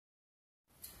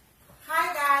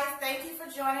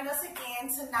joining us again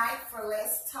tonight for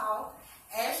Let's Talk.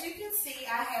 As you can see,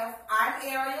 I'm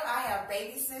Ariel. I have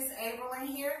baby sis April in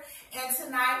here. And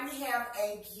tonight we have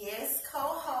a guest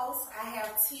co-host. I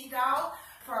have T-Dawg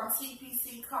from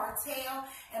TPC Cartel.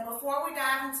 And before we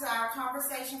dive into our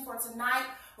conversation for tonight,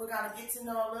 we're going to get to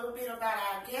know a little bit about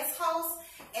our guest host.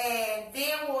 And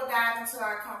then we'll dive into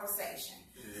our conversation.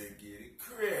 Yeah, get it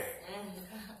correct.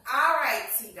 All right,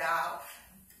 T-Dawg.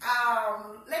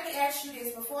 Let me ask you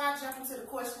this before I jump into the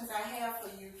questions I have for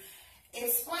you.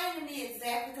 Explain to me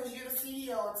exactly, because you're the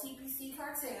CEO of TPC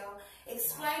Cartel,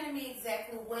 explain to me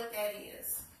exactly what that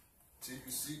is.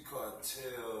 TPC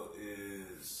Cartel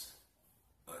is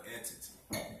an entity.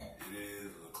 It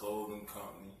is a clothing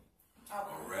company,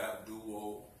 a rap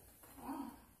duo,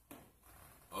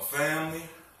 a family,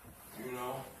 you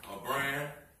know, a brand.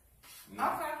 You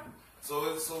know? Okay.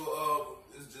 So it's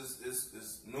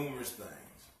numerous things.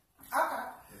 Okay.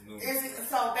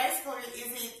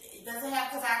 Does it have,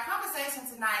 because our conversation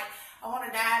tonight, I want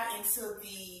to dive into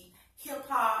the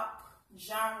hip-hop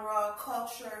genre,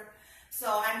 culture. So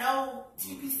I know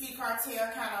TPC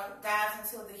Cartel kind of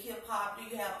dives into the hip-hop. Do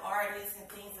you have artists and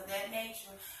things of that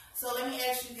nature? So let me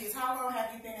ask you this. How long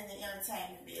have you been in the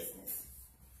entertainment business?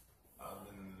 I've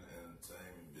been in the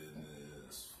entertainment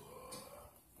business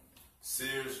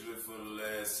seriously for the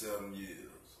last 7 years.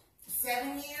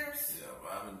 7 years? Yeah,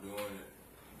 but I've been doing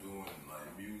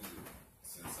like music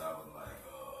since I was like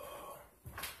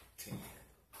 10.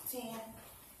 10.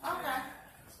 Okay.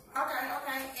 Okay.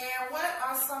 And what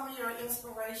are some of your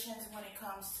inspirations when it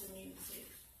comes to music?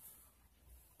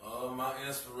 My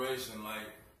inspiration, like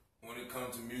when it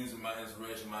comes to music, my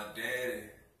daddy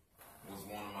was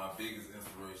one of my biggest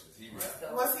inspirations. He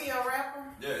rapped. Was he a rapper?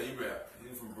 Yeah, he rapped.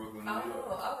 He's from Brooklyn, New York.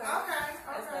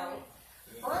 Okay.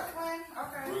 Brooklyn,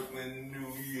 okay. Brooklyn,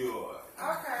 New York.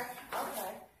 Okay.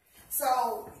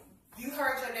 So you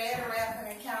heard your dad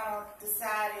rapping and kind of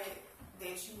decided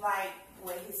that you liked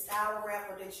his style of rap,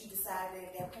 or that you decided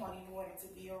at that point you wanted to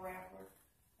be a rapper?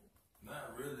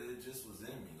 Not really. It just was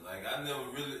in me. Like I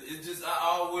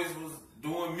always was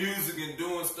doing music and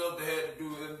doing stuff that had to do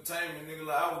with entertainment. Nigga,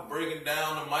 like I was breaking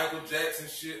down the Michael Jackson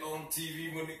shit on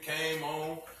TV when it came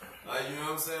on. Like, you know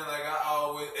what I'm saying? Like I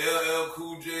always LL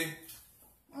Cool J.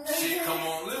 Shit, come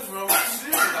on, listen, I'm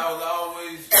serious.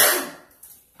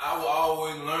 I would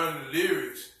always learn the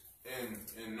lyrics and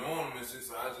ornaments,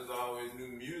 so I just always knew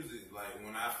music. Like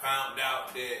when I found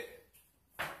out that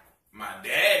my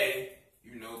daddy,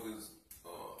 you know, because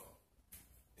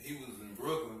he was in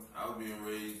Brooklyn, I was being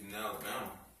raised in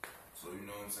Alabama, so you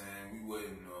know what I'm saying, we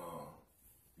wasn't,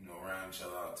 around each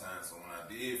other all the time. So when I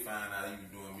did find out he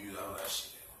was doing music, I was like,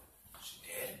 shit,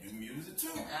 daddy do music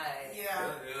too.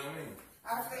 Yeah. You know what I mean?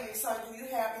 I feel it. So do you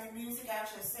have any music out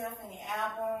yourself, any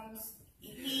albums,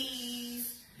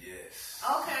 EPs? Yes.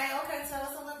 Okay, tell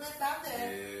us a little bit about that.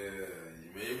 Yeah, you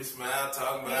made me smile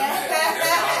talking about that.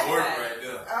 That's my work right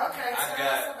there. Okay,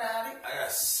 tell us about it.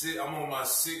 I'm on my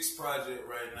 6th project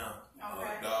right now.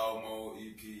 Okay. Dawg Mode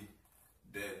EP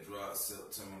that dropped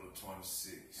September the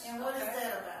 26th. And what is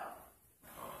that about?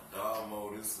 Dawg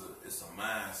Mode, it's a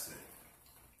mindset.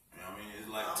 You know what I mean? It's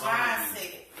like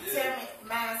mindset. Yeah. Tell me,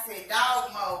 mindset, Dawg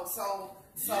Mode. So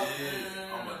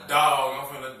yeah, I'm a dog. I'm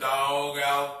finna dog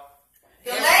out.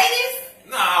 The ladies?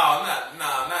 No, not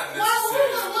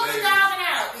necessarily. What we dogging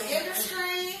out? The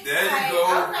industry? There you go.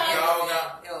 Okay. Dog out.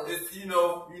 It's,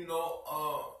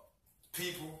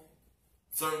 people,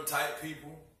 certain type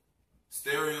people,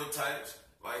 stereotypes.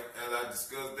 Like as I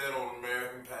discussed that on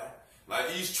American Pie. Like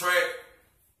each track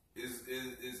is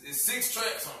 6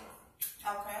 tracks on it.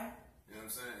 Okay. You know what I'm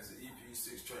saying? It's an EP,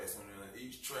 6 tracks on there. Like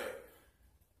each track,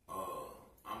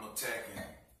 I'm attacking,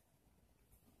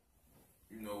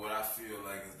 what I feel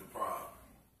like is the problem.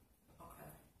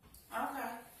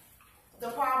 Okay. The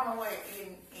problem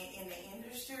in the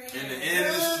industry? In the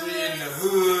industry, in the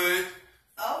hood.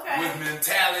 Okay. With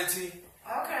mentality.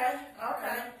 Okay.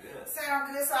 Yeah.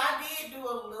 Sound good. So I did do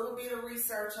a little bit of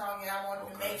research on you. I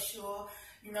wanted to make sure,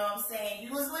 you know what I'm saying,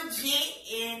 you was legit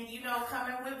and,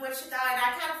 coming with what you thought. And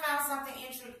I kind of found something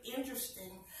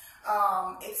interesting.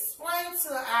 Explain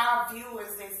to our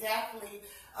viewers exactly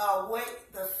what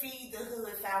the Feed the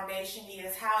Hood Foundation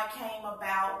is, how it came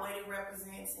about, what it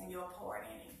represents, and your part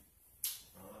in it.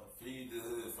 Feed the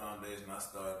Hood Foundation, I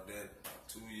started that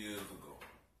 2 years ago.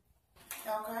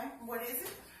 Okay, what is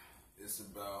it? It's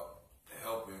about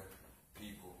helping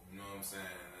people, you know what I'm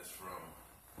saying, that's from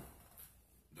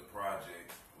the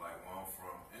project, like where I'm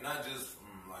from, and not just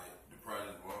from like the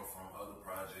project where I'm from, other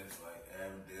projects like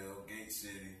Avondale, Gate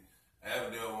City,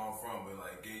 Avondale where I'm from, but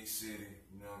like Gate City,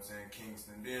 you know what I'm saying,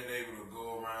 Kingston, being able to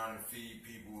go around and feed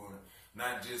people, and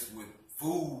not just with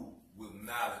food with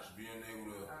knowledge, being able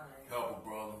to help a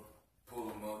brother, pull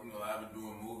him up. You know, I've been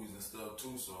doing movies and stuff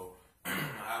too, so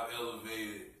I've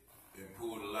elevated and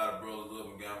pulled a lot of brothers up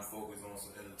and got them focused on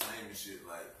some entertainment shit,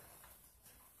 like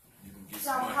you can get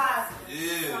some positive.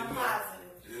 Yeah, some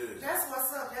positive. Yeah. That's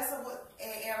what's up. That's what,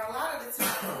 and a lot of the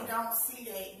time we don't see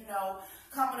that, you know,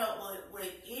 coming up with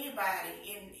anybody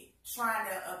in trying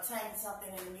to obtain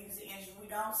something in the music industry. We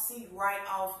don't see right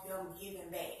off them giving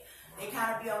back. They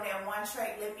kind of be on that one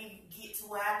track, let me get to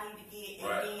where I need to get,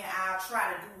 and then I'll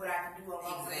try to do what I can do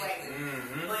along the way.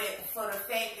 But for the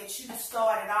fact that you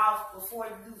started off, before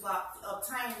you've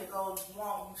obtained the goals you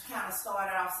want, you kind of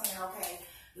started off saying, okay,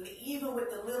 even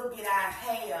with the little bit I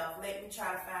have, let me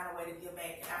try to find a way to give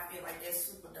back. And I feel like that's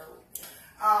super dope.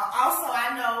 Also,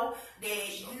 I know that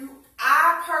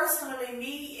I personally,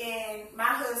 me and my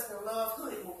husband love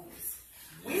hood movies.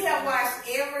 We have watched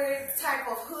every type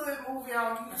of hood movie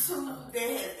on YouTube that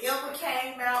has ever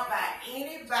came out by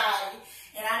anybody.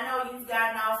 And I know you've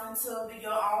gotten off into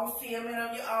your own filming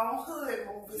of your own hood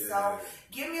movies. So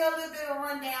give me a little bit of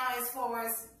rundown as far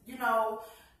as, you know,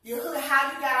 your hood,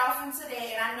 how you got off into that.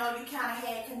 And I know you kind of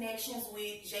had connections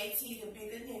with JT, the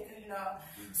Bigga nigga, you know.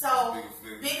 So,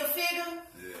 Bigga Figga?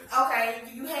 Yeah. Okay,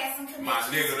 you had some connections. My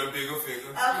nigga, the Bigga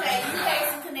Figga. Okay, you had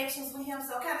some connections with him.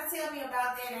 So kind of tell me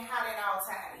about that and how that all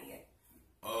tied in.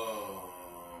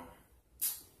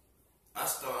 I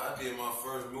did my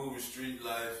first movie, Street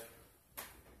Life,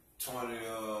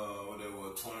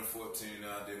 2014.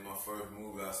 I did my first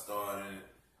movie. I starred in it,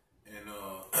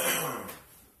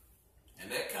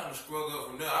 and that kind of sprung up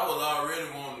from there. I was already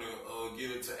wanting to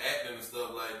get into acting and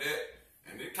stuff like that,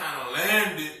 and it kind of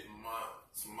landed.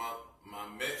 My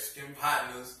Mexican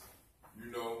partners, you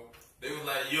know, they was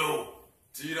like, "Yo,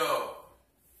 T-Dawg,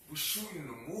 we shooting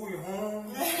the movie home."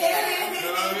 You know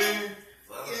what I mean?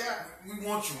 So we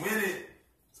want you in it.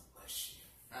 So I'm like, shit.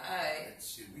 Alright.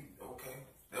 Shit, okay.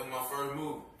 That was my first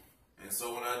movie. And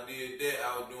so when I did that,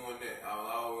 I was doing that. I was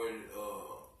already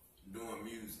doing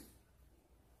music.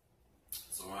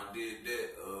 So when I did that,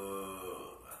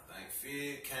 I think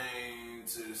Figga came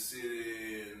to the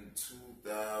city in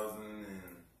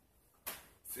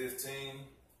 2015.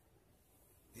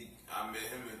 I met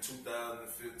him in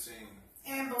 2015.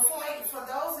 And for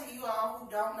those of you all who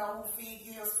don't know who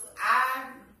Figga is,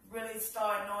 I really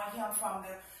started knowing him from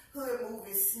the hood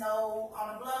movie Snow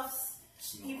on the Bluffs.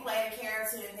 He played a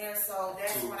character in there, so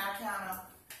that's when I kind of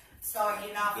started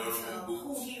getting off into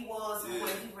who he was and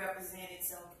what he represented.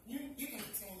 So you can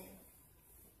continue.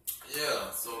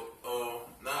 Yeah, so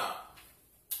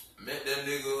met that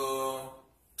nigga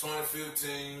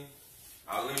 2015.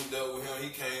 I linked up with him. He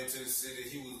came to the city.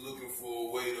 He was looking for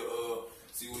a way to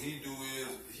see what he do is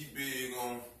he big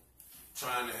on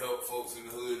trying to help folks in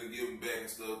the hood and give them back and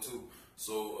stuff too.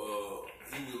 So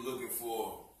he was looking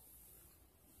for.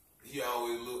 He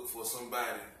always looked for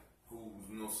somebody who's,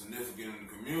 you know, significant in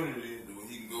the community that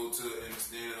he can go to and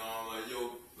stand on, like,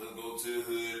 yo, let's go to the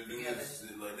hood and do this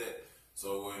shit like that.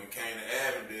 So when it came to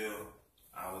Avondale,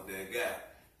 I was that guy.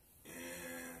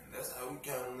 And that's how we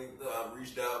kind of linked up. I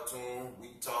reached out to him. We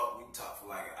talked for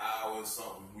like an hour or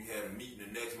something. We had a meeting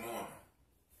the next morning.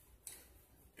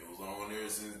 It was on there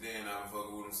since then. I've been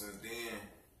fucking with him since then.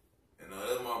 And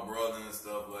that's my brother and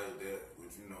stuff like that,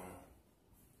 which, you know.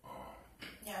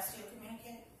 Y'all still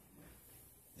communicate?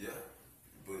 Yeah.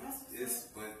 But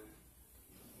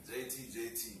JT, man.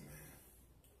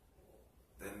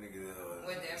 That nigga.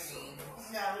 What that mean?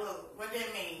 Now look, what that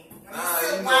mean? On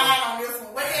this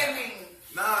one. What that mean?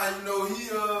 Nah, you know, he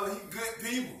good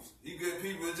people. He good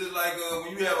people. It's just like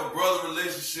when you have a brother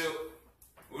relationship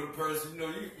with a person, you know,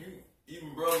 you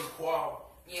even brothers quarrel.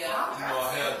 Yeah. You know,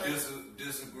 have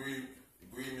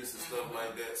disagreements and stuff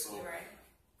like that. So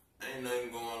ain't nothing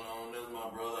going on. That's my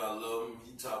brother. I love him.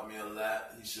 He taught me a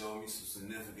lot. He showed me some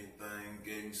significant things,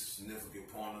 gave me some significant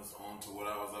pointers onto what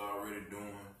I was already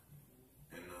doing.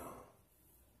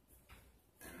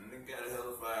 And they got a hell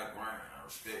of a grind. I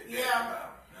respect that about him.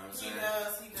 You know what I'm saying?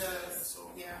 He does.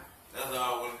 Yeah, so that's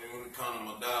all when it comes to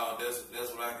my dog. That's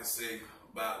what I can say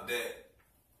about that.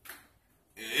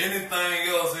 And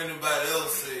anything else anybody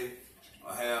else say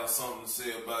or have something to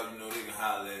say about, you know, they can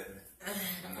holler at me.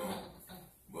 You know.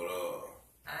 But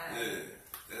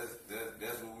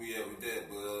that's where we at with that.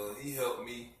 But he helped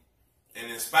me and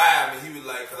inspired me. He was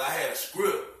like, cause I had a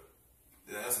script.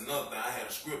 That's another thing. I had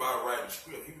a script. I was writing a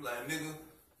script. He was like, nigga,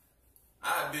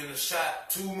 I've been to shot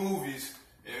 2 movies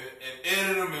and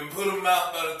edit them and put them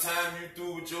out by the time you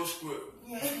through with your script.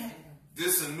 Yeah.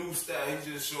 This a new style. He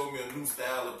just showed me a new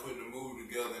style of putting the movie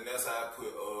together, and that's how I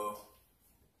put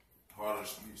Heart of the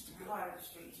Streets together. Heart of the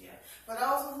Streets, yeah. For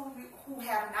those who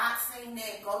have not seen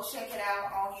that, go check it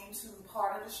out on YouTube.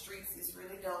 Heart of the Streets is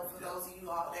really dope for those of you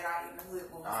all that are in the hood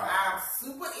movies. I'm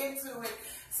super into it.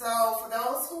 So for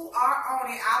those who are on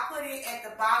it, I'll put it at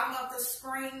the bottom of the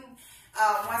screen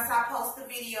once I post the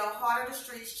video. Heart of the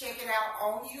Streets, check it out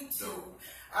on YouTube.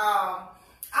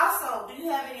 Also, do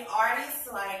you have any artists?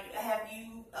 Like, have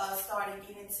you started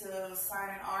getting into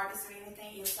signing artists or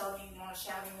anything? If so, do you want to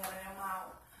shout any one of them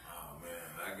out? Oh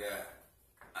man,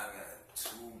 I got 2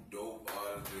 dope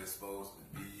artists that's supposed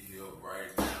to be here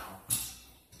right now,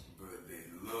 but they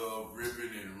love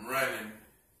ripping and running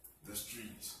the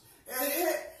streets.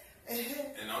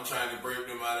 And I'm trying to break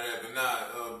them out of that, but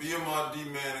nah,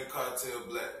 BMRD Man and Cartel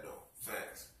Black though,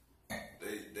 facts.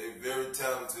 They very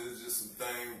talented. It's just some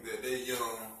things that they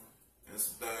young and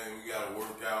some things we gotta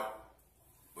work out,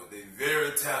 but they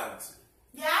very talented.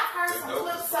 Yeah, I've heard some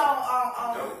clips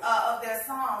of their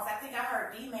songs. I think I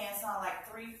heard D-Man song like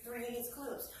three of his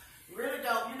clips. Really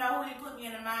dope. You know who he put me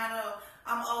in the mind of?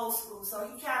 I'm old school, so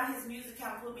his music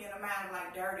kind of put me in the mind of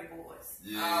like Dirty Boys.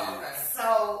 Yeah. Okay.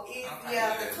 So the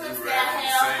clips that I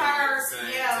have heard,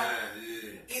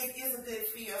 it's a good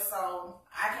feel. So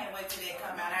I can't wait till that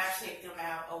come out. I'll check them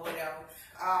out or whatever.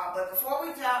 But before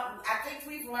we jump, I think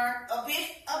we've learned a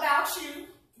bit about you.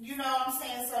 You know what I'm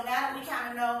saying? So now that we kind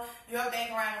of know your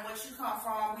background and what you come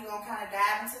from, we're going to kind of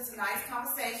dive into tonight's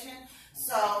conversation.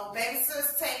 So, baby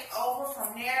sis, take over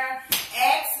from there.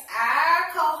 Ask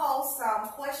our co-host some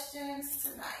questions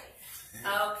tonight.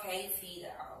 Okay,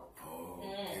 T-Dawg.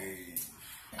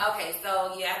 Okay.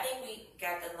 So yeah, I think we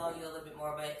got to know you a little bit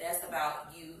more, but that's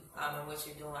about you and what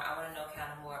you're doing. I want to know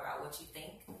kind of more about what you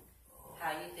think,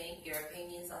 how you think, your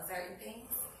opinions on certain things.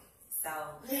 So,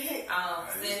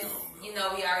 since, you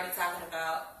know, we already talking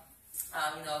about,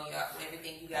 you know,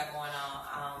 everything you got going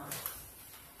on,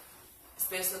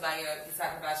 especially about you're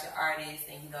talking about your artists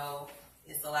and, you know,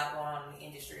 it's a lot going on in the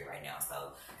industry right now.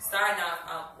 So, starting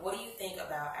off, what do you think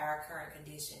about our current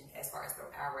condition as far as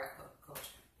our rap culture?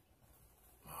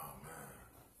 Oh, man.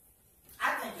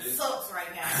 I think it sucks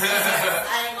right now.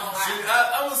 I ain't gonna lie. See,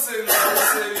 I'm gonna say this.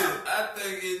 I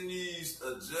think it needs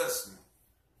adjustment.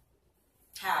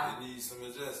 How? It needs some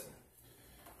adjustment.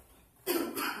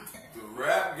 The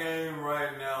rap game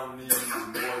right now needs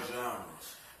more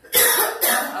genres.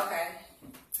 Okay.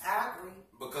 I agree.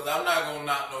 Because I'm not gonna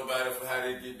knock nobody for how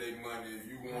they get their money. If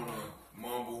you wanna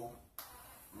mumble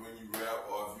when you rap,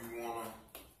 or if you wanna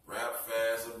rap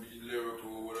fast or be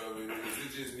lyrical or whatever it is,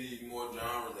 it just needs more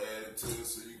genres added to it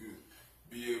so you can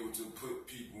be able to put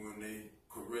people in their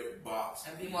correct box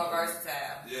and be more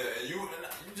versatile. Yeah, and you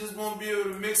just won't be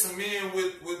able to mix them in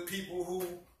with people who.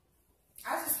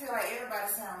 I just feel like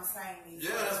everybody sounds the same these days.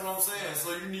 Yeah, that's what I'm saying.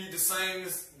 So you need the sound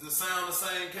the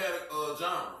same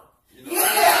genre. You know?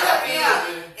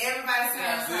 Yeah. Everybody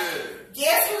sounds the same. Yeah.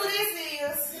 Guess who this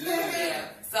is? Yeah.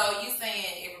 So you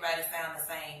saying everybody sound the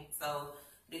same. So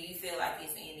do you feel like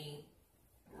it's any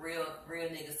real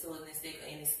niggas still in this stick or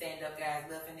any stand-up guys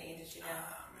left in the industry now?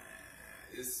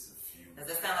 Man, it's a few. Does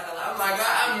it sound like a lot?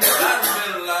 I've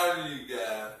met a lot of you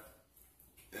guys,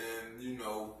 and you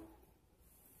know,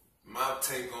 my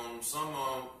take on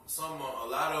a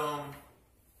lot of them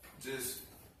just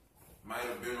might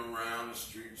have been around the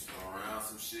streets or around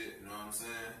some shit. You know what I'm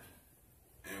saying?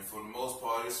 And for the most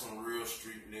part, there's some real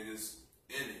street niggas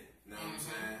in it. You know what I'm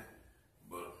saying?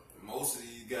 But most of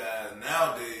these guys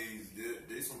nowadays,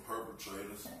 they some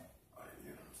perpetrators. Like,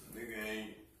 you know, some nigga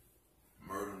ain't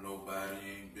murdered nobody,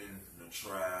 ain't been in a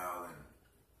trial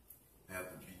and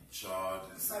have to be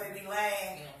charged. So they be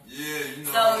lying. Yeah, you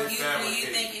know. So do you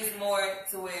think it's more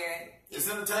to where it's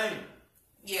entertainment?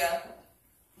 Yeah,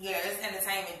 it's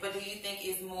entertainment. But do you think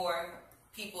it's more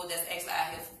people that's actually out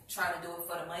here trying to do it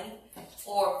for the money,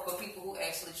 or for people who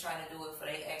actually trying to do it for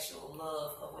their actual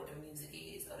love of what the music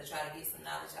is, or to try to get some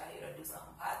knowledge out here or do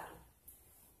something positive?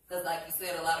 Because like you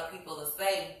said, a lot of people will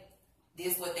say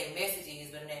this what their message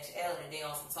is, but in actuality they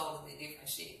on some totally different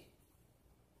shit.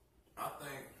 I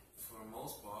think for the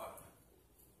most part,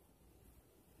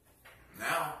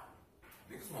 now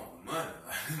niggas want money.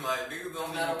 Like niggas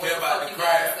don't even care about the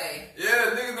craft.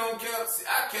 Yeah, niggas don't care. See,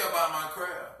 I care about my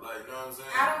craft. Like, you know what I'm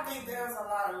saying? I don't think there's a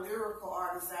lot of lyrical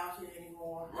artists out here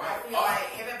anymore. Right. I feel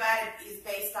like everybody is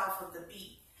based off of the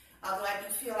beat. Although I do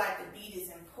feel like the beat is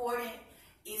important,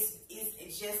 it's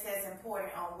just as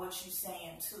important on what you're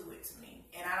saying to it to me.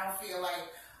 And I don't feel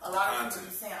like a lot of people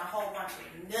be saying a whole bunch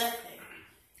of nothing.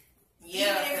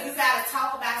 Yeah, even if you gotta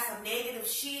talk about some negative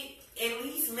shit, at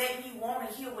least let me want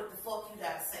to hear what the fuck you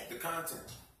gotta say. The content.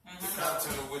 The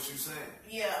content of what you're saying.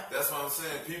 Yeah. That's what I'm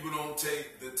saying. People don't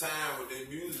take the time with their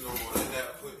music no more. They're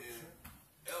not putting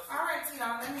All right,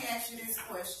 T-Dawg, let me ask you this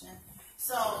question.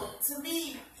 So, to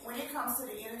me, when it comes to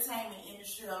the entertainment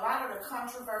industry, a lot of the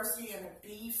controversy and the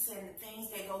beefs and the things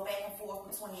that go back and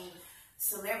forth between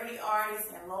celebrity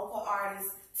artists and local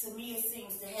artists, to me, it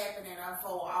seems to happen and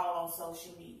unfold all on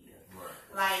social media.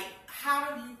 Right. Like,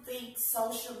 how do you think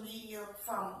social media,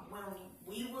 from when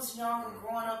we was younger,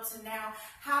 growing up to now,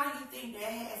 how do you think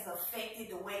that has affected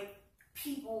the way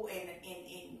people and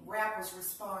rappers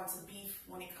respond to beef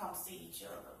when it comes to each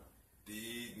other?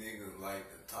 These niggas like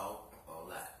to talk a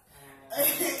lot.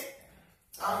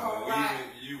 A whole lot.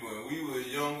 When we were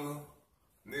younger,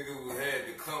 niggas had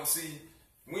to come see.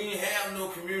 We ain't have no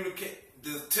communicate.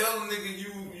 Just tell a nigga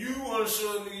you want to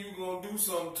show a nigga you gonna do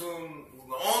something to him.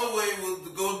 The only way was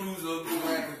to go do something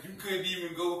right, because you couldn't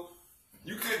even go.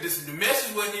 You could. The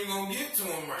message wasn't even gonna get to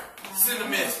him right. Send a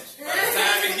message. By the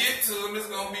time it get to him, it's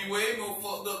gonna be way more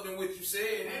fucked up than what you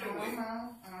said anyway.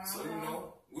 So you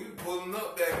know, we were pulling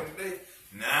up back in the day.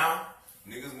 Now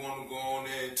niggas want to go on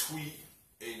there and tweet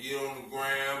and get on the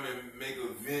gram and make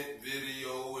a vent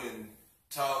video and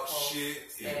talk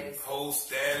shit and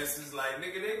post statuses. Like,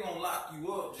 nigga, they gonna lock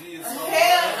you up. Gee, it's something.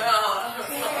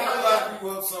 Gonna lock you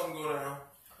up, something go down.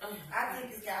 I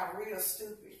think it got real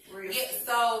stupid.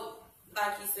 So,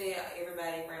 like you said,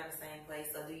 everybody around the same place.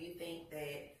 So, do you think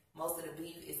that most of the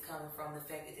beef is coming from the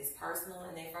fact that it's personal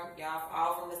and they from y'all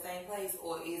all from the same place,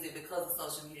 or is it because of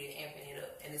social media amping it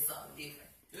up and it's something different?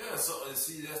 Yeah, so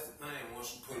see, that's the thing.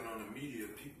 Once you put it on the media,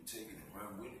 people take it and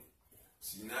run with it.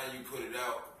 See, now you put it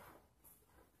out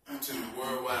to the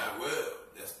World Wide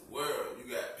Web. That's the world. You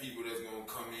got people that's gonna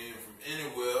come in from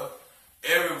anywhere,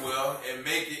 everywhere, and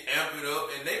make it, amp it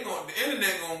up, and the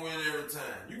internet gonna win every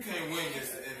time. You can't win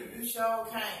against the internet. You sure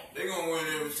can't. They gonna win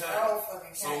every time. Oh,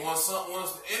 fucking so once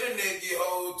the internet get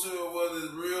hold to it, whether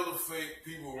it's real or fake,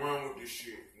 people run with this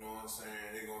shit. You know what I'm saying?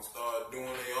 They gonna start doing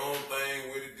their own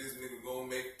thing with it. This nigga gonna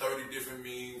make 30 different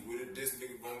memes with it. This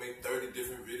nigga gonna make 30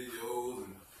 different videos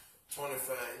and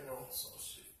 25, some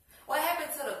shit. What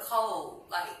happened to the code,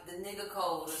 like the nigga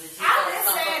code or the G I'm code? just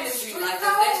saying the street like,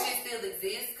 code. does that shit still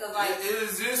exist? Cause like it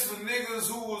exists for niggas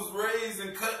who was raised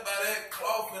and cut by that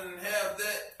cloth and have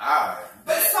that. Alright.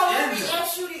 But so let me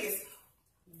ask you this: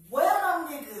 where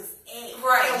them niggas at?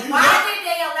 Right. And why did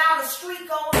they allow the street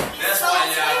code? That's so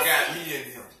why y'all got me in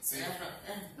him. See?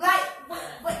 Like,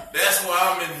 that's why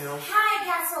I'm in him. How it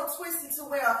got so twisted to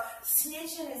where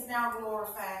snitching is now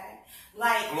glorified?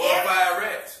 Like glorified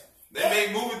rats. They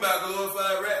make movies about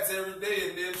glorified rats every day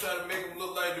and then try to make them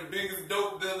look like the biggest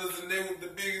dope dealers and they was the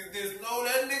biggest this. No,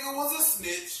 that nigga was a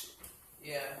snitch.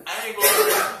 Yeah. I ain't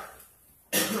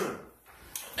gonna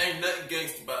ain't nothing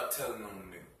gangster about telling on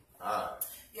the nigga. Alright.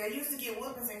 Yeah, you used to get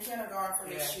whoopings in kindergarten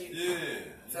for this shit. Yeah.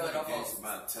 Tell it on folks.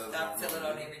 Stop telling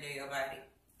on everyday about it.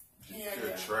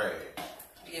 You're trash.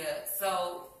 Yeah,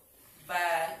 so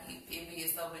by it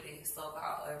being so many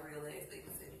so-called unrealistic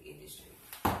in the industry,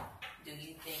 do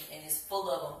you think, and it's full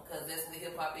of them, because that's what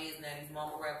hip-hop is now, these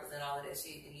mama rappers and all of that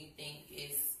shit, do you think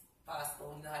it's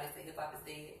possible? You know how they say hip-hop is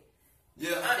dead? Yeah,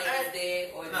 do you think it's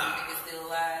dead, or do you think it's still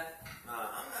alive?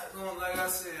 Nah, I'm not going, like I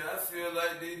said, I feel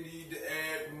like they need to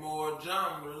add more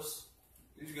genres.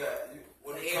 You got,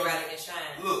 everybody can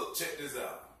shine. Look, check this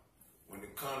out. When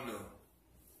it comes to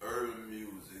urban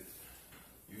music,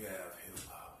 you have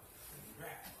hip-hop and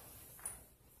rap.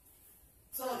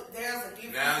 So there's a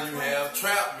difference. Now you have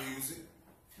trap music.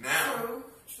 Now,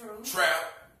 true. Trap,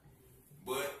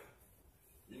 but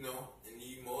it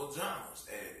needs more genres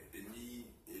added. It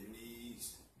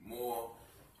needs more.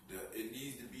 It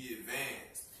needs to be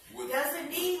advanced. Does it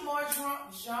need more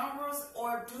genres,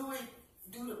 or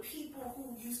do the people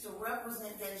who used to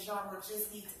represent that genre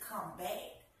just need to come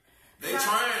back? They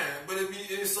trying, but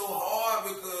it's so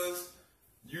hard because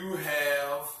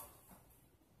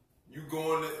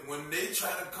when they try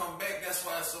to come back, that's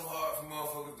why it's so hard for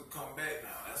motherfuckers to come back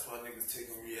now. That's why niggas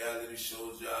taking reality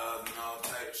show jobs and all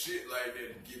type of shit like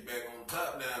that to get back on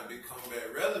top now and become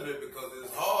back relevant, because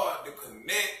it's hard to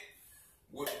connect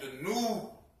with the new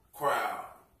crowd.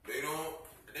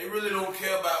 They really don't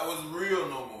care about what's real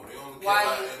no more. They only care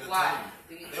about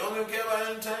entertainment. They only care about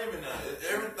entertainment now.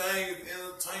 Everything is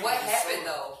entertainment. What happened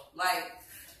though?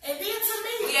 And then to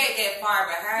me, we ain't that far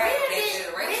behind that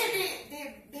generation. When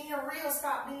did being real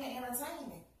stop being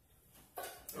entertainment?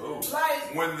 Oh.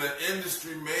 When the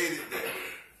industry made it that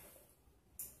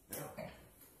way.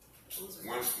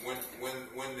 Yeah.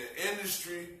 When the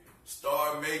industry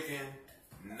started making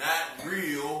not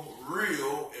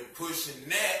real and pushing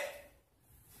that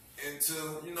into,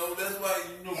 that's why,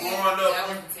 growing up,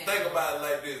 you think about it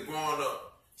like this, growing up,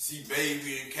 see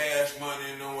Baby and Cash Money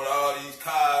and with all these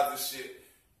cars and shit,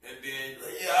 and then,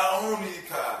 I own these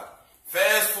cars.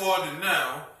 Fast forward to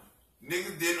now,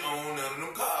 niggas didn't own none of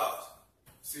them cars.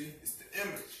 See, it's the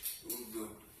image. It was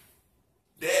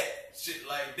that shit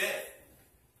like that.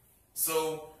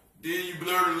 So then you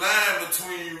blur the line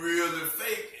between real and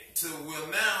fake to well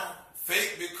now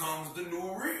fake becomes the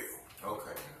new real.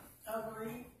 Okay.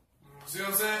 Agree. See what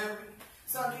I'm saying?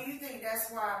 So do you think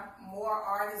that's why more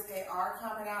artists that are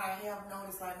coming out, I have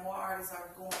noticed like more artists are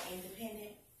going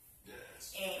independent?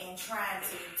 Yes. And trying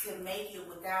to make it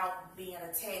without being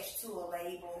attached to a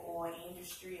label or an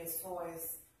industry as far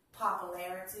as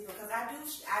popularity? Because I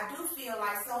do feel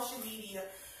like social media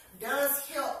does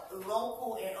help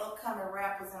local and upcoming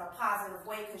rappers in a positive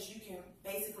way because you can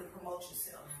basically promote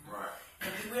yourself. Right.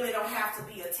 And you really don't have to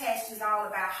be attached. It's all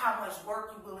about how much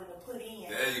work you're willing to put in.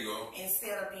 There you go.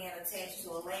 Instead of being attached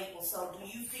to a label. So do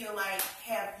you feel like,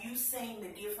 have you seen the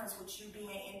difference with you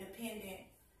being independent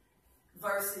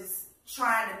versus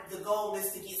trying to, the goal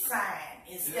is to get signed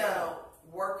instead of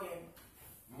working?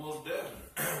 Most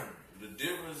definitely. The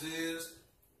difference is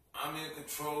I'm in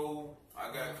control.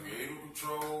 I got creative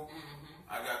control.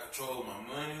 I got control of my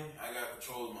money. I got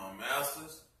control of my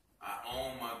masters. I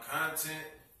own my content.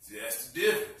 See, that's the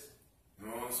difference. You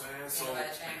know what I'm saying? So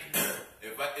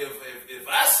if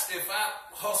I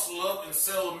hustle up and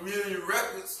sell 1 million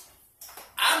records,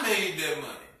 I made that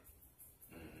money.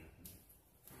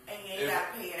 And you ain't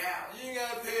gotta pay it out. You ain't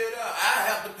gotta pay it out. I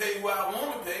have to pay what I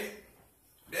want to pay.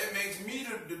 That makes me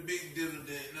the big dividend.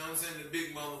 You know what I'm saying? The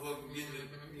big motherfucker getting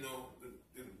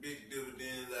the big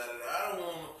dividends out of it. I don't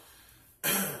want to.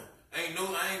 I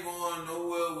ain't going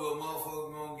nowhere where a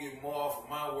motherfucker gonna get more for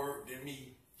my work than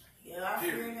me. Yeah, I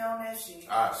feel you on that shit.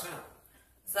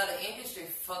 So the industry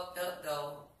fucked up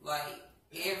though. Like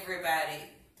everybody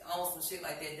on some shit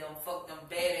like that. Them fuck them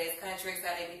badass contracts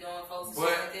how they be doing folks and but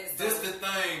shit like that. So this the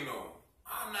thing though.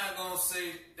 I'm not gonna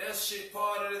say that shit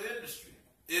part of the industry.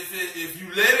 If you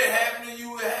let it happen to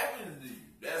you, it happens to you.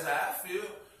 That's how I feel.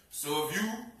 So if you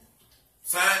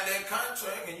signed that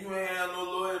contract and you ain't have no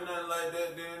lawyer or nothing like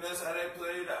that, then that's how that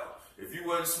played out. If you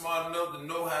wasn't smart enough to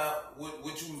know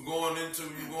what you was going into,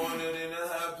 then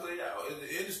that's how it played out. The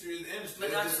industry is the industry.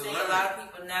 But don't you think a lot of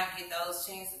people not get those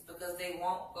chances because they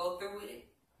won't go through with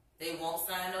it? They won't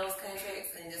sign those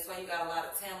contracts, and that's why you got a lot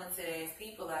of talented ass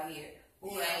people out here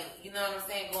who ain't, you know what I'm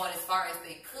saying, going as far as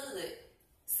they could.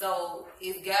 So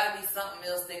it's got to be something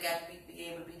else that got to be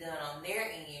able to be done on their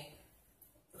end,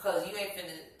 because you ain't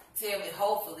finna tell me,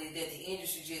 hopefully, that the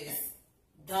industry just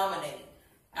dominating.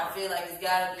 I feel like it's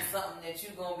got to be something that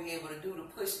you're going to be able to do to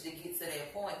push it to get to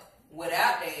that point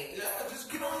without that. Yeah, just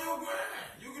get on your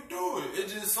grind. You can do it.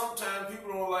 It's just sometimes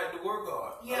people don't like to work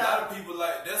hard. Yeah. A lot of people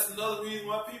that's another reason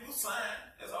why people sign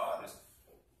as artists.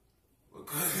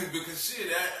 Because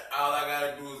shit, all I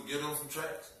got to do is get on some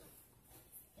tracks.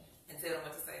 And tell them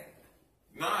what to say.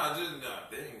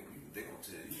 They gonna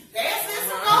tell you. There's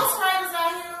some ghostwriters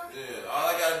out here. Yeah, all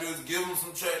I gotta do is give them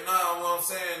some track. Now what I'm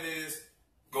saying is,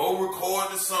 go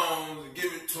record the songs and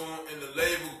give it to them, and the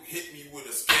label hit me with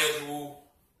a schedule,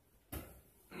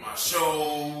 my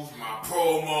shows, my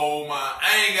promo,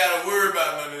 I ain't gotta worry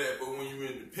about none of that. But when you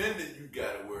independent, you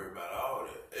gotta worry about all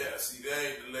that. Yeah, see, that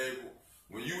ain't the label.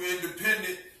 When you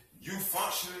independent, you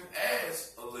functioning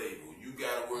as a label. You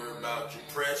gotta worry about your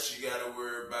press. You gotta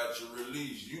worry about your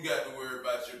release. You got to worry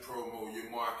about your promo, your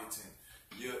marketing.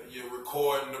 You're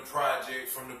recording the project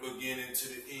from the beginning to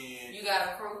the end. You got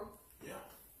a crew? Yeah.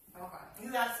 Okay.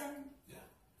 You got a team? Yeah.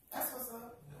 That's what's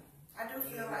up. Yeah. I do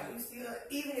feel like you still,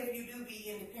 even if you do be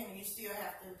independent, you still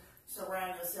have to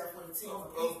surround yourself with a team.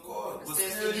 Of course. But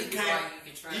still you can't,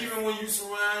 even when you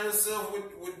surround yourself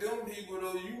with them people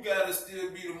though, you gotta still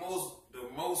be the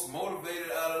most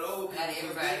motivated out of those people.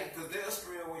 Because they'll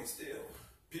stray away still.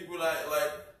 People like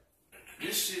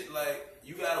this shit, like,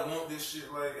 you gotta want this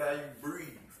shit like how you breathe.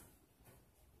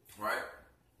 Right?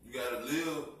 You gotta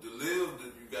live,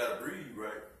 you gotta breathe,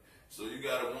 right? So you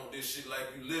gotta want this shit like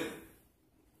you living.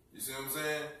 You see what I'm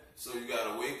saying? So you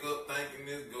gotta wake up thinking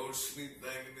this, go to sleep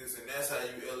thinking this, and that's how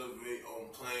you elevate on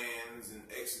plans and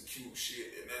execute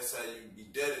shit, and that's how you be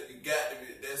dedicated. You got to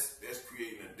be, that's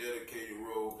creating a dedicated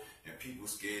role, and people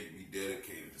scared to be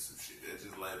dedicated to some shit. That's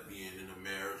just like being in a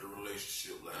marriage or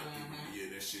relationship. Like people be in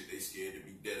that shit, they scared to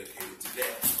be dedicated to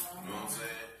that. You know what I'm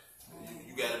saying?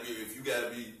 You gotta be, if you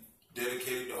gotta be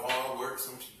dedicated to hard work,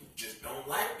 some people just don't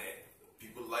like that.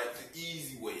 People like the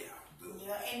easy way out.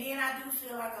 Yeah, and then I do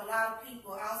feel like a lot of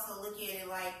people also look at it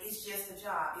like it's just a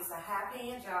job. It's a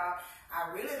high-paying job.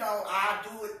 I really don't. I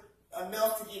do it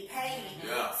enough to get paid.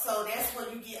 Yeah. So that's where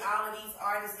you get all of these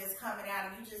artists that's coming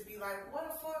out, and you just be like, what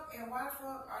the fuck, and why the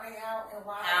fuck are they out, and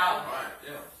why How? Right,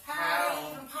 yeah. how are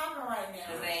they even popping right now?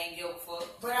 Because they ain't give a fuck.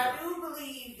 But I do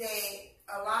believe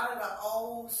that a lot of the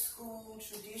old school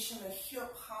traditional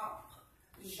hip hop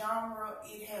genre,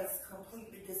 it has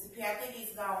completely disappeared. I think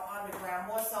it's gone underground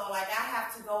more so. Like, I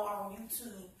have to go on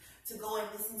YouTube to go and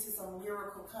listen to some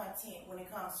lyrical content when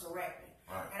it comes to rapping.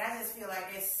 Right. And I just feel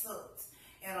like that sucks.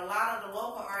 And a lot of the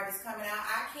local artists coming out,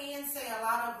 I can say a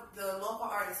lot of the local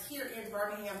artists here in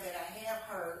Birmingham that I have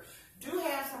heard do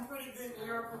have some pretty good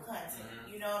lyrical content.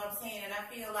 You know what I'm saying? And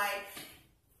I feel like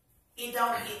it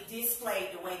don't get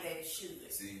displayed the way that it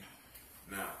should. See,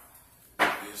 now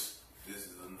this is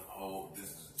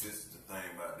the thing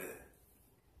about that.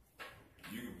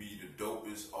 You could be the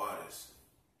dopest artist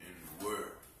in the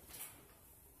world,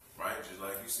 right? Just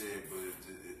like you said, but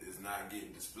it's not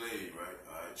getting displayed, right?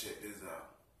 All right, check this out.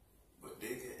 But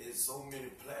it's so many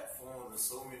platforms and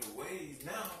so many ways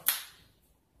now.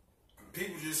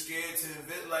 People just scared to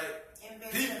invest,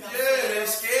 like people, they're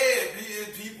scared.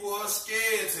 People are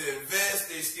scared to invest.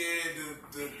 They scared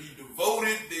to be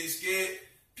devoted. They scared.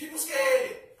 People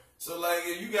scared. So like,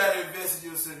 if you gotta invest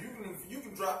in yourself, you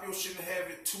can drop your shit and have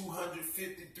it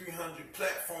 250, 300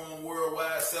 platform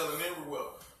worldwide, selling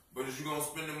everywhere. But is you gonna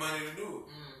spend the money to do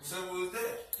it? Simple as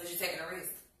that. Because you're taking a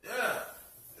risk. Yeah.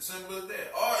 Simple as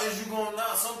that. Or is you gonna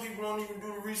not? Some people don't even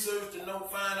do the research to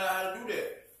find out how to do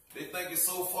that. They think it's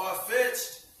so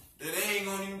far-fetched that they ain't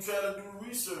gonna even try to do the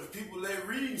research. People let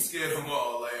reading scare them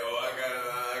all. Like, oh,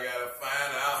 I gotta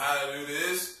find out how to do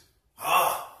this.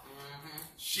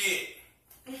 Shit.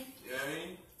 You know what I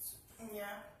mean? Yeah.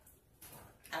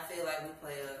 I feel like we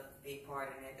play a big part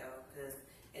in that though, because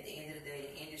at the end of the day,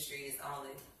 the industry is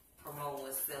only promoting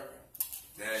what's selling.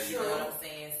 You know what I'm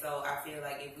saying? So I feel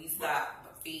like if we stop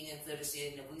feeding into the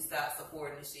shit and if we stop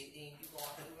supporting the shit, then you're gonna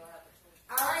have to.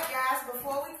 All right, guys,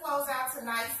 before we close out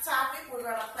tonight's topic, we're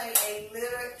going to play a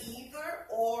little either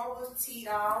or with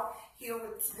T-Dawg, here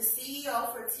with the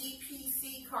CEO for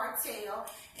TPC Cartel.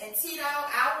 And T-Dawg,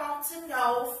 I want to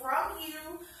know from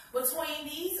you, between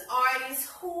these artists,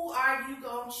 who are you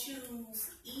going to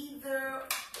choose, either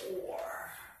or?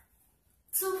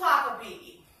 Tupac or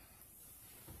Biggie?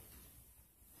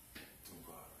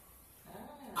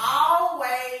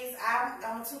 Always,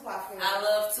 I'm a Tupac fan. I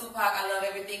love Tupac. I love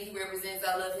everything he represents.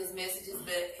 I love his messages.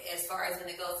 But as far as when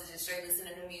it goes to just straight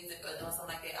listening to music or doing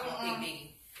something like that, I'm a big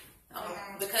Biggie.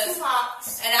 Because Tupac,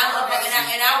 and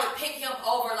I would pick him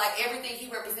over like everything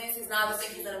he represents. His knowledge, I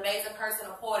think he's an amazing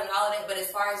person, a poet, and all of that. But as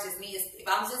far as just me, if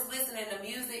I'm just listening to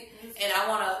music and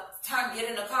I want to get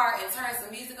in the car and turn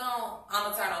some music on, I'm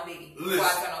gonna turn on Biggie before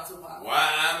I turn on Tupac. Why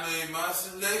I made my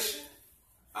selection?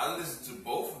 I listened to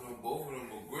both of them. Both of them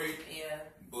were great. Yeah.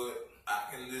 But I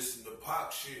can listen to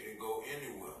pop shit and go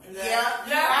anywhere.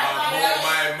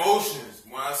 My emotions.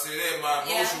 When I say that, my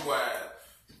emotion wise.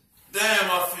 Damn,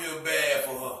 I feel bad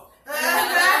for her.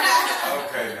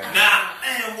 Okay, now.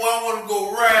 Man, boy, I want to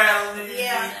go ride on this.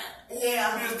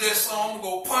 Here's that song. I'm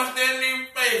going to punch that nigga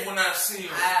face when I see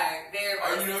him. Alright, very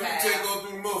much. You know, you take go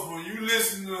through the most. When you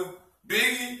listen to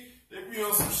Biggie, they be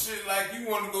on some shit like you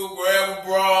want to go grab a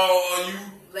bra or you.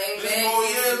 Laid back. It's more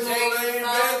laid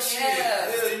back shit.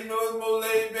 Yeah, you know, it's more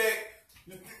laid back.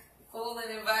 Cooling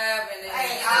and vibing.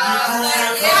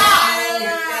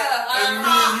 And me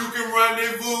and you can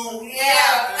rendezvous. Yeah.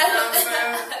 You know what I'm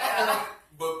saying?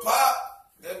 But pop,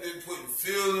 that been putting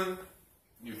feeling,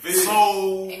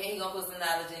 soul. And he gonna put some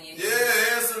knowledge in you. Yeah,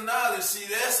 there's some knowledge. See,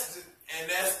 that's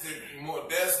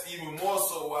even more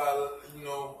so why, you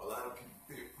know, a lot of people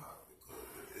pick pop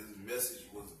because his message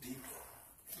was deeper.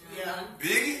 Yeah.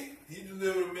 Biggie, he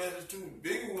delivered a message too.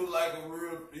 Biggie was like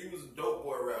he was a dope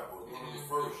boy rapper, one of the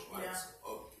first.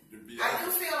 To be I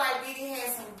do feel like Biggie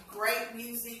had some great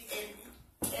music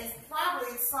and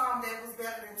probably some that was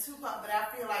better than Tupac, but I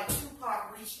feel like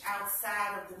Tupac reached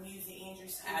outside of the music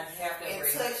industry and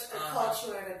touched the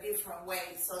culture in a different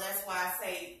way. So that's why I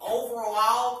say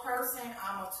overall person,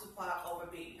 I'm a Tupac over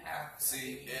Biggie.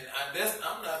 See, and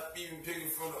I'm not even picking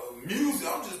from the music.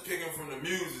 I'm just picking from the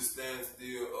music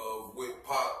standstill of what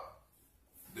Pop,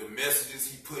 the messages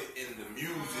he put in the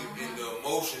music and the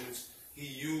emotions he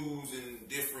used in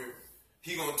different.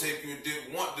 He gonna take you a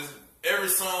different one. Every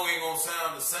song ain't gonna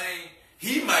sound the same.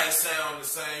 He might sound the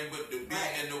same, but the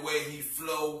beat and the way he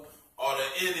flow or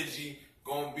the energy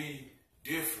gonna be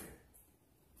different.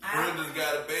 Brenda's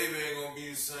Got a Baby ain't gonna be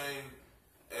the same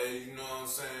as, you know what I'm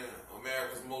saying,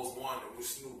 America's Most Wanted with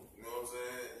Snoop. You know what I'm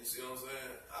saying? You see what I'm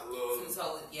saying? I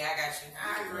love Yeah, I got you. I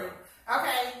agree.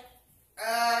 Okay.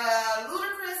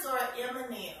 Ludacris or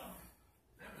Eminem?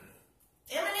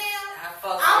 Eminem? I'm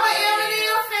an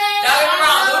Eminem fan. Don't get me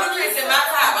wrong, Ludacris in my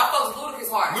top. I fuck with Ludacris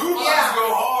hard. Ludacris go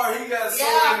hard. He got so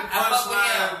many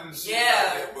punchlines and shit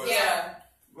like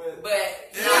that.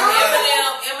 But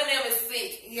Eminem is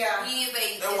sick. Yeah. He is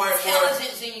a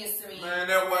intelligent genius to me. Man,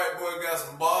 that white boy got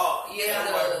some bars. Yeah,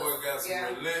 that white boy got some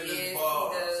relentless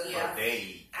bars. Yeah. For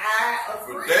days. I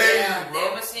agree. For days, bro.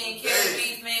 That Machine Kelly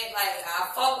beef, man. Like, I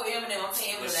fuck with Eminem. I'm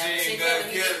saying Eminem. Machine Gun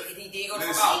he did go to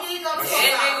the fuck. He did go to the fuck.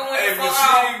 Hey,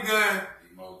 Machine Gun.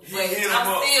 He hit him up.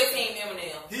 I'm still Team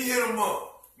Eminem. He hit him up.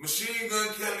 Machine Gun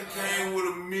Kelly came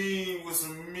with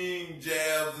some mean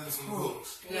jabs and some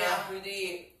hooks. Yeah, we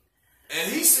did. And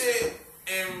he said,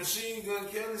 and Machine Gun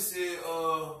Kelly said,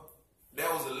 that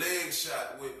was a leg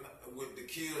shot with the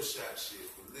kill shot shit.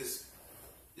 But listen,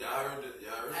 y'all heard that?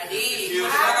 I did. He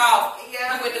went the fuck off.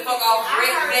 Yeah. He went the fuck off.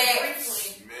 Red Black.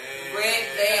 Man. Red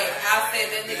Black. I said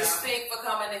that nigga stink for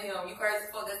coming to him. You crazy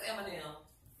fuck? That's Eminem.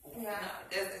 Yeah.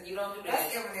 No, you don't do that.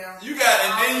 That's Eminem. You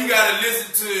gotta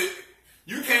listen to it.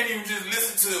 You can't even just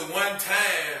listen to it one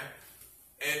time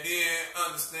and then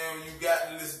understand when you got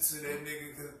to listen to that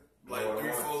nigga like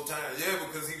 3-4 times. Yeah,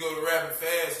 because he go to rapping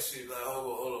fast and shit. Like, hold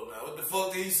up now. What the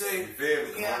fuck did he say? Yeah.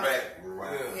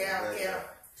 Yeah.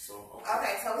 So,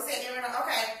 okay, so we said Eminem.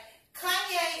 Okay.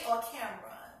 Kanye or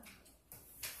Cameron?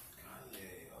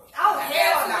 Kanye. Oh,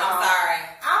 hell no. I'm sorry.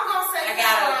 I'm going to say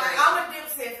Cameron. I'm a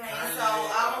Dipset fan, Kanye. so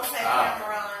I'm going to say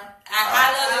Cameron.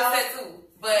 I love Dipset too.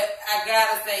 But I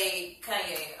gotta say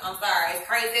Kanye. I'm sorry. As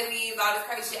crazy as he is, all this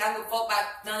crazy shit, I don't give a fuck about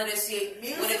none of this shit.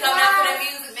 When it comes down to that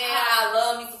music, man, I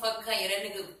love me some fucking Kanye. That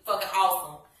nigga fucking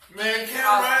awesome. Man,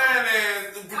 Cameron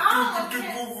is Don't do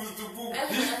him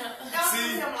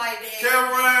like that.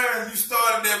 Cameron, you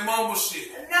started that mumble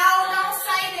shit. No, don't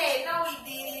say that. No, he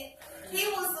didn't. He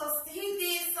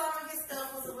did some of his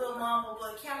stuff was a little mumble,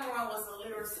 but Cameron was a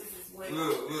lyricist as well.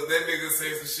 Look, that nigga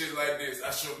say some shit like this.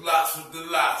 I shook lots with the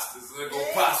lobsters. I go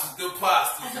past with the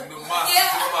pastas and the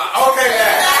monsters. Okay,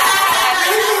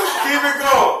 keep it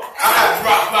going. I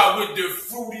drop out with the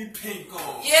fruity pink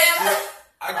on. Yeah.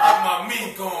 I got my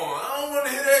mink on. I don't want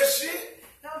to hear that shit.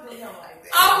 Don't do him like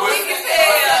that. Oh, we can say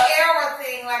it's an era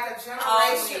thing, like a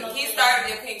generational he thing.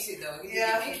 started that pink shit though. He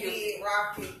did.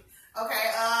 Rocky. Okay,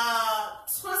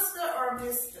 Twister or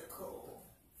Mystical?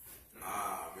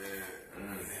 Ah, man.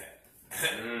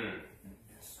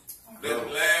 That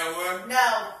last one?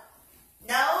 No.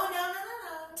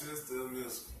 Twister or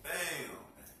Mystical. Damn.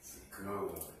 That's a good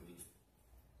one.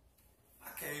 I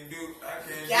can't do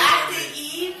Got to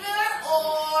either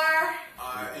or.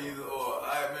 Alright, either or.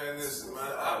 Alright, man, listen,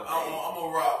 man. I'm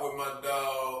gonna rock with my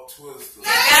dog, Twister.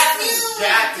 Got to give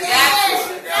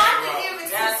it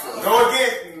to. Go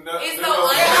again. It's so I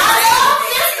love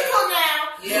Mystical now.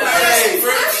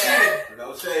 Yeah.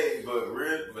 No shade,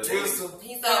 but Twister.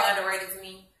 He's so underrated to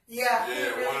me. Yeah, He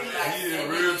is a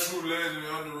real true legend,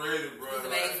 underrated, bro. He's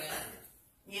amazing.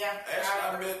 Yeah. Actually,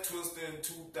 I met Twister in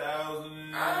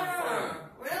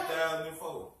 2004. Really?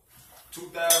 2004.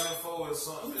 2004 is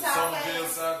Somerville,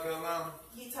 South Carolina.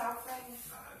 He talk famous.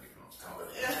 Nah, nigga don't talk.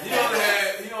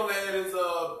 He only had his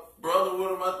brother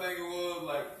with him. I think it was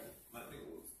like it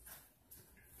was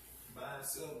by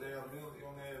himself down there. He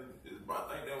only had his brother.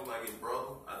 I think that was like his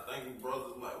brother. I think his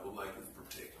brother was like his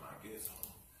protector, I guess.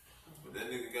 But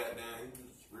that nigga got down. He was a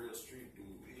real street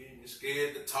dude. He ain't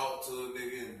scared to talk to a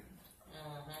nigga.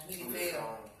 He can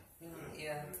tell.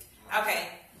 Yeah. Okay.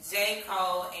 J.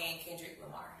 Cole and Kendrick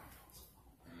Lamar.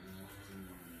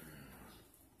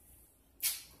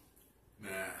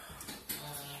 Man.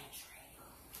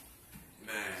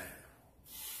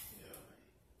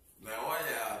 Now why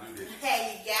y'all do this?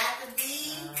 Hey, you got to be.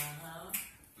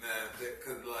 Now,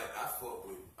 cause like I fuck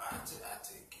with, I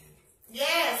take Kendrick.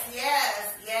 Yes.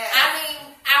 I mean,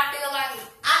 I feel like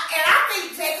I think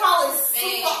J. Cole is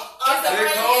super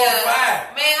underrated. J. Cole fine.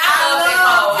 Man, I love J.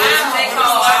 Cole. I'm J.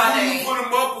 Cole all Who you day. put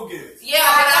him up against? Yeah,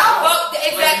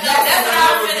 exactly. That's what I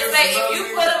was gonna say. If you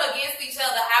put them against each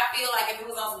other, I feel like if it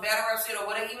was on some battle rap shit or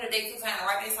whatever, even if they two trying to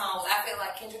write their songs, I feel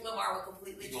like Kendrick Lamar would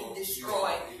completely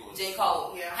destroy J.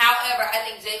 Cole. Yeah. However, I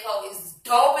think J. Cole is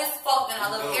dope as fuck, and I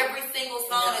love every single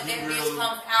song that bitch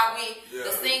comes out with.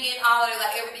 The singing, all of it,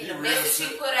 like everything, the message she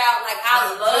put out, like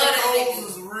I love that nigga. J. Cole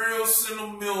is real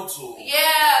sentimental.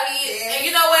 Yeah, he is. And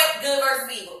you know what? Good versus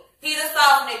evil. He the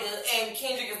soft nigga, and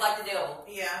Kendrick is like the devil.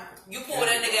 Yeah. You pull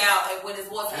that nigga out with his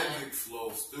wartime. Kendrick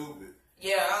flow stupid.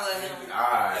 Yeah, I love him.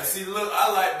 And see, look,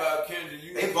 I like about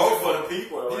Kendrick. They vote for the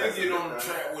people. He'll get on the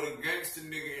track with a gangster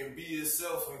nigga and be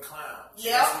himself and clown.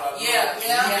 Yeah.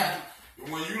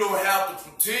 When you don't have to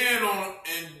pretend on it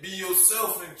and be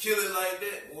yourself and kill it like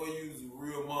that, boy, you's a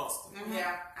real monster.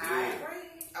 Yeah, I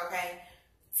agree. Okay.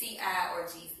 T.I. or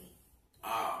Jeezy?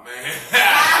 Oh, man.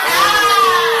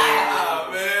 Ah,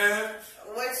 man.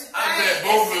 what you think? I met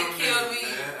both of shit them killed niggas, me.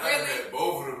 man. I Really? met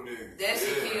both of them niggas. That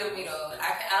shit killed me though. I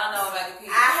don't know about the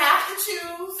people. I have to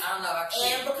choose. I don't know about the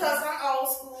And people. because I'm old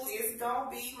school, it's gonna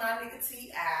be my nigga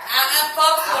T.I. I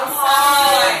fucked with him I'm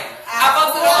hard. I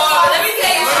fucked with him hard. But let me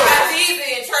tell you Look. about Jeezy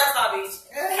and Trust on Beach.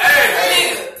 Hey.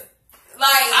 Nigga.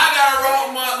 Like, I gotta rock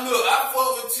my look. I fuck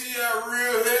with T.I.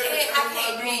 real heavy. I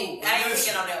can't pick. I ain't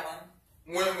picking on that one.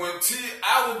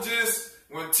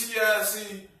 When T.I.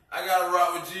 see, I gotta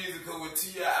rock with Jeezy because with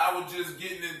T.I. I was just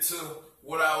getting into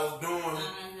what I was doing.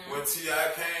 When T.I.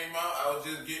 came out, I was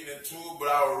just getting into it, but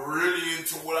I was really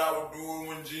into what I was doing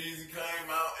when Jeezy came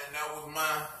out, and that was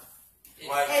my,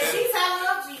 like, And that, she's I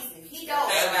love Jesus. He don't.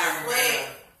 that nigga, But man.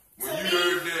 When to you me-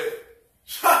 heard that,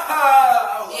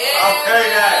 I was like, Yeah. okay,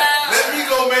 now, let me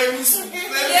go make me some,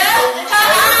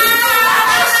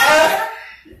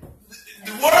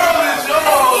 the world is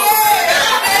yours.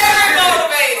 Very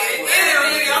motivated.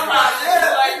 I'm like,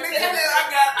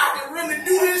 I can really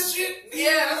do this shit.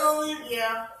 Yeah. You know what I mean?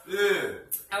 Yeah.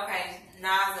 Yeah. okay,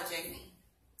 Nas or Jay-Z?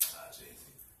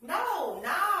 No,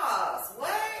 Nas.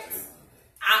 What?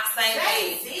 Same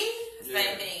thing. Jay-Z?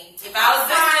 Same thing. If I was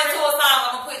listening to a song,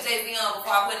 I'm gonna put Jay-Z on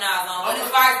before I put Nas on. But as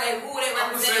far as who they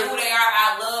represent, who they are, I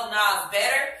love Nas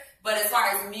better. But as far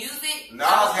as music, I'm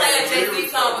gonna play a Jay-Z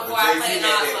song before I play a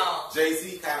Nas song.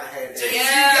 Jay-Z kind of had that.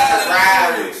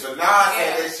 Yeah. Ride, so Nas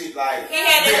had that shit like. He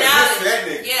had that listen to knowledge. that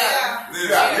nigga. Yeah. You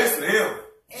gotta listen to him.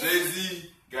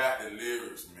 Jay-Z got the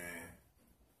lyrics, man.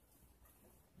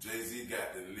 Jay-Z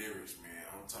got the lyrics, man.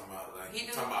 I'm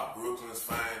talking about Brooklyn's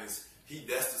Finest.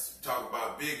 That's the talk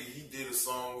about Bigga. He did a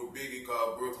song with Bigga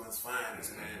called Brooklyn's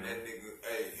Finest, man. That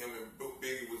nigga, him and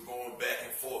Bigga was going back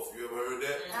and forth. You ever heard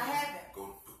that? I haven't.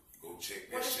 Go check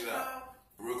that What is shit it out. called?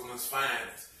 Brooklyn's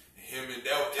Finest. And him and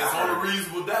that, it's on a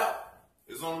Reasonable Doubt.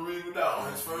 It's on a Reasonable Doubt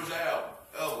on his first album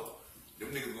ever. Them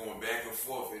niggas going back and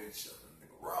forth at each other.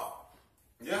 Nigga raw.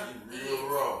 Yeah. He real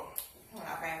raw.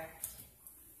 Okay.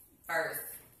 First,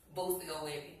 Boosie or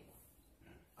Webby?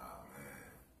 Oh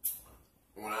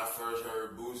man. When I first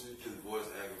heard Boosie, his voice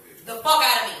aggravated. The fuck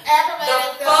out of me.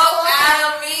 Aggravated The fuck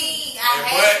out of me. I And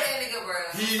hate that nigga, bro.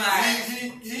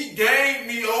 He gained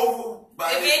me over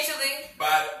by Eventually.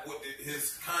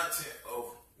 his content of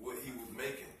what he was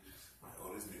making. Like,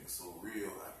 oh, this nigga so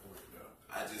real.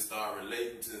 I just started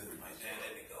relating to him. Like, damn,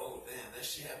 that nigga, oh damn, that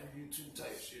shit happened to you too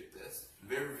type shit. That's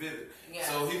very vivid. Yeah.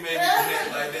 So he made me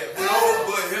connect like that.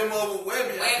 But him over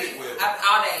Webby, I pick Webby.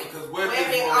 All day. Because Webby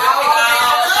Webby is more.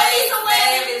 all day.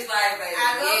 Webby's like, baby. I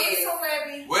love me Yeah. some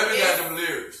Webby. Webby got them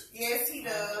lyrics. Yes, he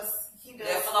does. He does.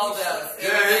 That flow does.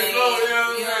 Yeah, his flow, you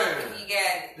know what I'm saying? He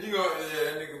got it.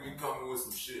 That nigga be coming with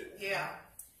some shit. Yeah.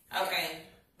 Okay.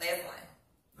 Last one.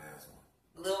 Last one.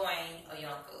 Lil Wayne or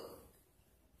Young Thug?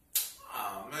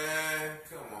 Oh man,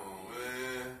 come on,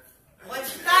 man. What you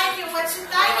thinking?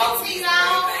 T-Dawg?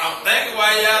 I'm thinking why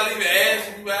y'all even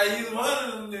asking me about either one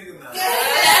of them niggas now.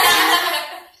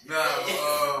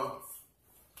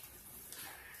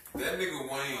 That nigga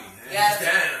Wayne, hands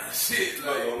down, shit,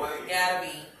 like Wayne. Gotta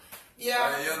be.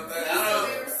 Yeah. Young Thug,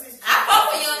 I fuck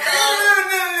with Young Thug.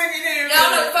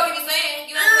 Y'all know what the fuck he be saying.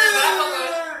 You know what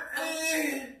I'm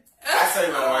saying? But I fuck with I say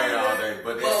Lil Wayne all day,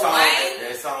 but Lil Wayne?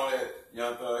 that song that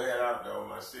Young Thug had out there on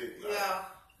my shit. Like, Yeah.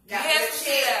 You had some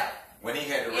shit out. when he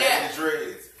had the Yeah. red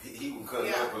dreads, he would cut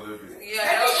it Yeah. up a little bit. Yeah, Let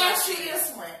that was me my ask you shit. this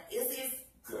one. Is this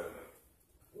Cut it up.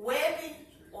 Webby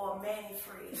or Manny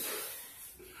Fresh?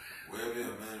 Webby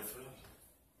or Manny Fresh?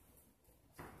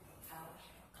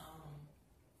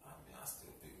 I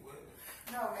still pick Webby.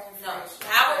 No, Manny No, Fresh.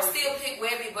 I would still pick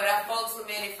Webby, but I fucks with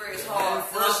Manny Fresh hard. Manny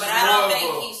Fresh But is I don't more think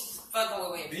of a he's fucking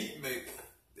with Webby. Beat maker.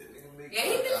 That nigga make Yeah,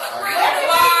 he be fucking Are around with the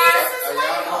y'all- bars. are y'all He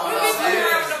going be off fucking around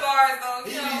lyrics? with the bars, though.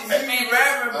 He You know, be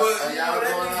rapping, but Are y'all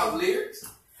going off lyrics?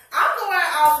 I'm going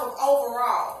off of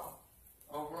overall.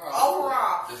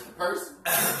 Overall. Just the person?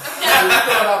 If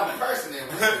you going off the person, then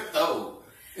we can throw.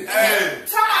 hey,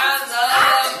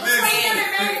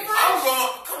 I'm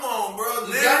come on, bro.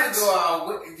 You gotta Lyrics. go out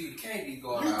with you can't be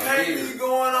going You out can't lyrics. be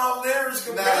going off lyrics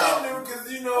comparing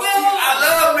because you know Well, I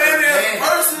love Manny as a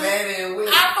person. Manny and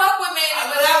Wicced. I fuck with Manny, I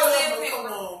but I love would him, still but pick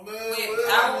come on, man. Webby.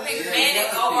 I would pick Yeah, Manny you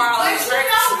gotta overall. But pick. you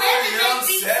know, Webby Young make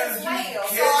beats Savage, as you well.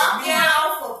 So catch I'm me. going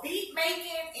off of beat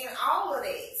making and all of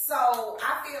that. So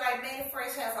I feel like Manny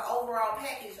Fresh has an overall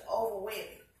package over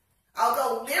Webby.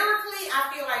 Although lyrically,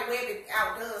 I feel like Webby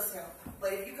outdoes him.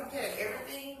 But if you compare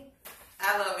everything,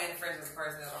 I love Manny Fresh as a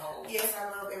person as a whole. yes, I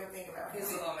love everything about him.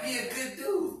 He's a He a good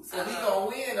dude, so he Uh-huh. gonna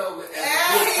win over. Yeah,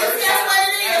 that's what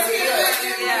it is. He's a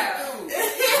good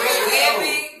dude.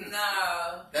 Webby,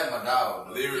 no. That's my dog.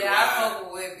 Lyric Yeah, I line.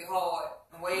 fuck with Webby hard.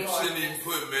 Way You hard. shouldn't even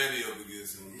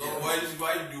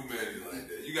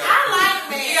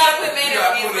gotta put Manny You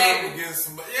gotta against put it baby. up against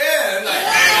somebody. Yeah, like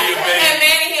Manny your baby. And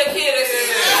Manny he'll kill that shit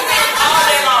all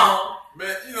day long.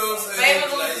 Man, you know what I'm saying? Baby Like,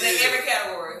 loses in every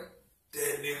category.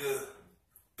 that nigga,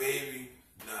 baby,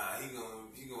 nah, he gonna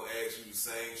ask you the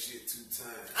same shit 2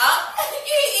 times.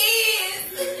 He is.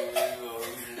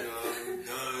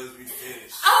 Done as we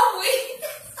finish. Oh, we.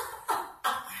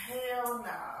 Hell no.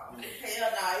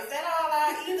 Hell no. Is that all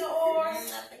our either or? I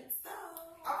think so.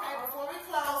 Okay, before we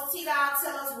close, T-Dawg,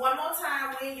 tell us one more time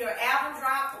when your album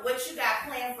dropped, what you got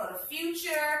planned for the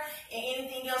future, and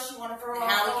anything else you want to throw on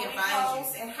how we can find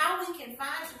you. and how we can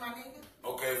find you, my nigga.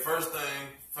 Okay, first thing,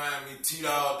 find me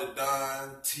T-Dawg Da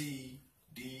Don,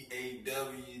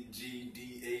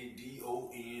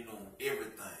 TDAWGDADON on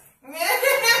everything.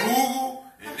 Google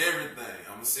and everything.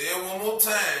 I'm gonna say it one more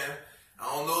time. I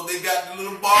don't know if they got the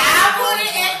little bar. I'll put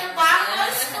it at the bottom of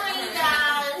the screen,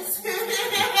 guys.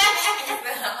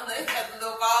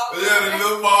 Yeah, the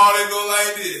little ball they go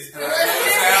like this.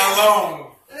 That's how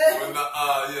long.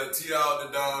 But yeah, T-Dawg Da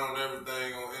Don on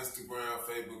everything, on Instagram,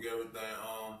 Facebook, everything.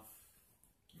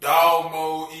 Dawg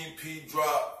Mode EP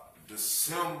drop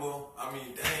December.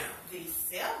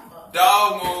 December.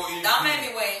 Dawg Mode EP. Don't make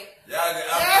me wait.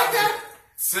 Y'all got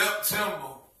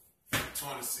September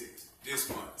 26th. This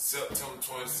month, September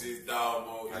 26th, Dawg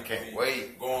Mode EP. I can't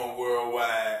wait. Going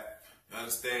worldwide. You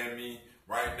understand me?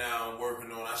 Right now, I'm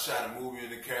working on. I shot a movie in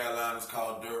the Carolinas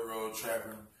called Dirt Road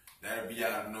Trapping. That'll be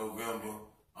out in November.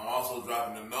 I'm also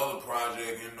dropping another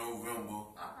project in November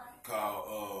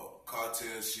called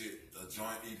Cartel Shit, a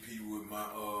joint EP with my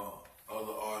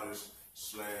other artist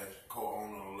 /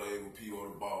 co-owner of the label, P.O.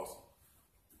 the Boss.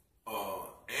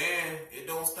 And it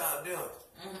don't stop there.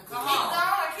 Keep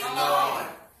going.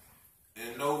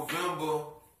 In November,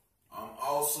 I'm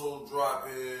also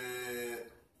dropping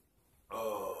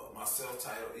my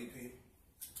self-titled EP.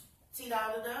 T-Dawg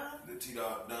Da Don. The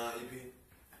T-Dawg Da Don EP.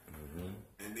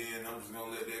 And then I'm just gonna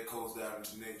let that coast out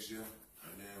into next year.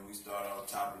 And then we start off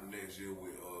top of the next year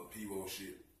with P.O.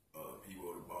 shit.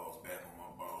 P.O. the Boss, back on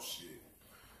my boss shit.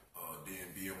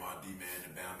 Then BMRD Man,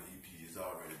 the Bounty EP is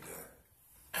already done.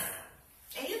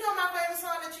 And you know my favorite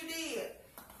song that you did?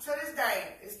 To this day,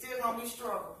 it's still gonna be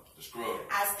Struggle. The Struggle.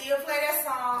 I still play that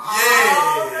song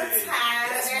all the time.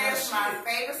 That's That is my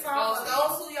favorite song. For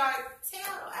those who y'all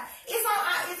tell, it's on.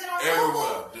 Is it on Everywhere.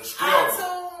 Google? The Struggle.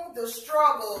 iTunes, The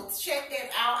Struggle. Check that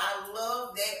out. I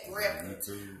love that record.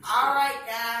 All right,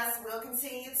 guys. We'll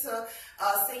continue to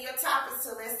send your topics to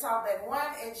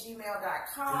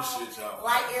letstalk@gmail.com. Appreciate y'all.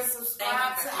 Like and subscribe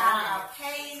Thank you to for our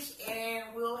page,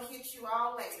 and we'll hit you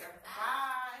all later.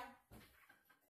 Bye.